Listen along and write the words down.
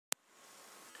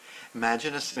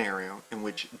Imagine a scenario in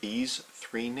which these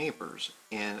three neighbors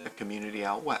in a community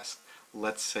out west,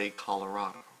 let's say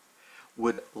Colorado,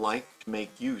 would like to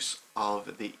make use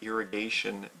of the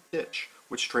irrigation ditch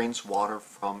which drains water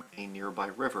from a nearby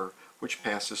river which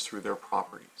passes through their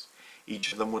properties.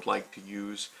 Each of them would like to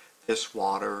use this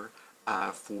water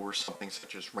for something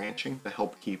such as ranching to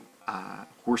help keep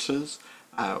horses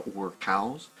or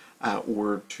cows,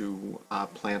 or to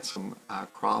plant some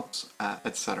crops,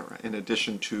 etc., in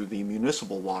addition to the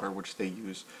municipal water which they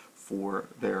use for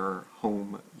their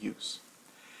home use.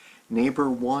 Neighbor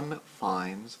 1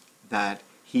 finds that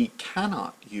he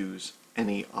cannot use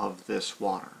any of this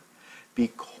water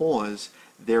because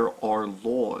there are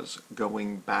laws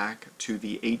going back to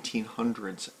the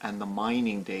 1800s and the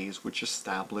mining days which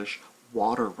establish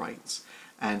water rights,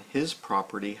 and his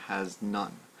property has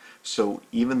none. So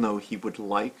even though he would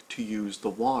like to use the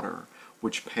water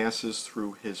which passes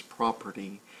through his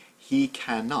property, he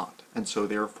cannot, and so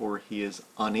therefore he is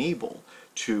unable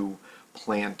to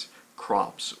plant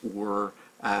crops or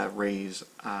raise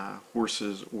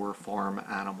horses or farm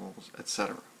animals,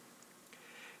 etc.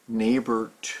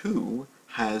 Neighbor 2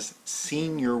 has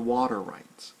senior water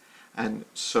rights, and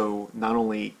so not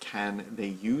only can they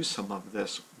use some of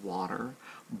this water,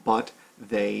 but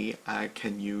they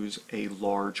can use a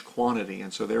large quantity,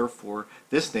 and so therefore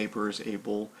this neighbor is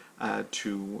able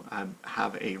to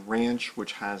have a ranch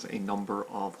which has a number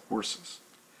of horses.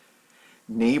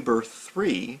 Neighbor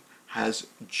 3 has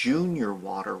junior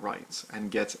water rights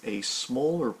and gets a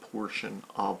smaller portion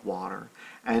of water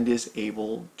and is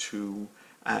able to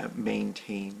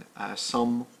maintain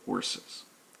some horses.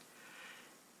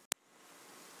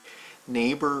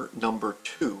 Neighbor number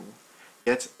 2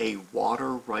 gets a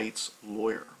water rights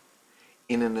lawyer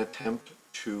in an attempt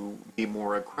to be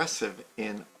more aggressive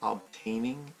in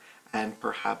obtaining and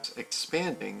perhaps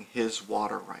expanding his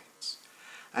water rights.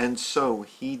 And so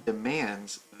he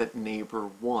demands that neighbor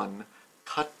 1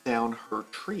 cut down her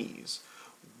trees,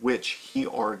 which he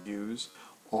argues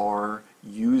are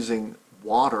using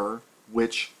water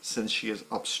which, since she is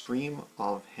upstream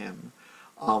of him,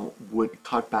 would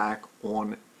cut back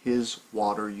on his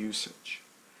water usage.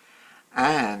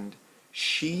 And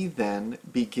she then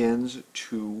begins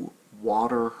to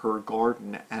water her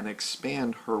garden and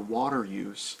expand her water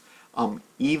use,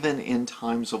 even in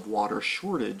times of water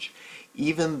shortage,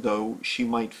 even though she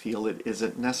might feel it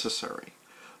isn't necessary.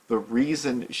 The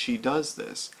reason she does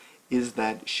this is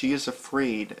that she is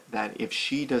afraid that if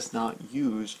she does not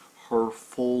use her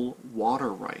full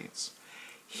water rights,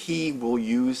 he will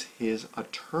use his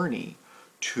attorney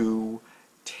to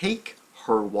take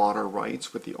her water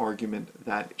rights with the argument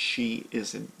that she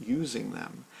isn't using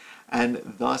them, and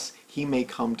thus he may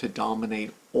come to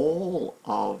dominate all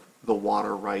of the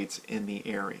water rights in the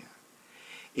area.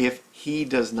 If he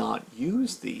does not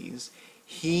use these,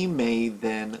 he may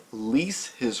then lease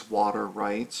his water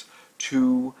rights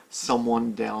to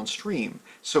someone downstream.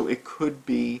 So it could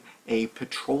be a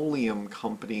petroleum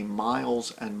company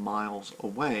miles and miles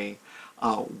away,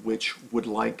 which would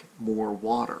like more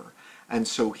water. And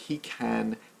so he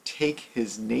can take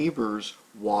his neighbor's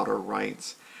water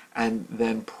rights and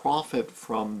then profit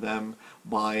from them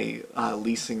by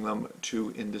leasing them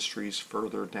to industries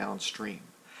further downstream.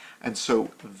 And so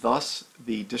thus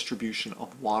the distribution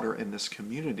of water in this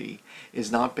community is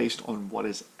not based on what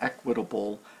is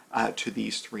equitable to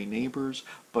these three neighbors,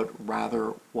 but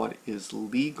rather what is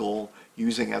legal,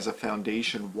 using as a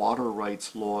foundation water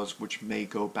rights laws which may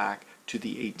go back to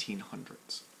the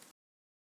 1800s.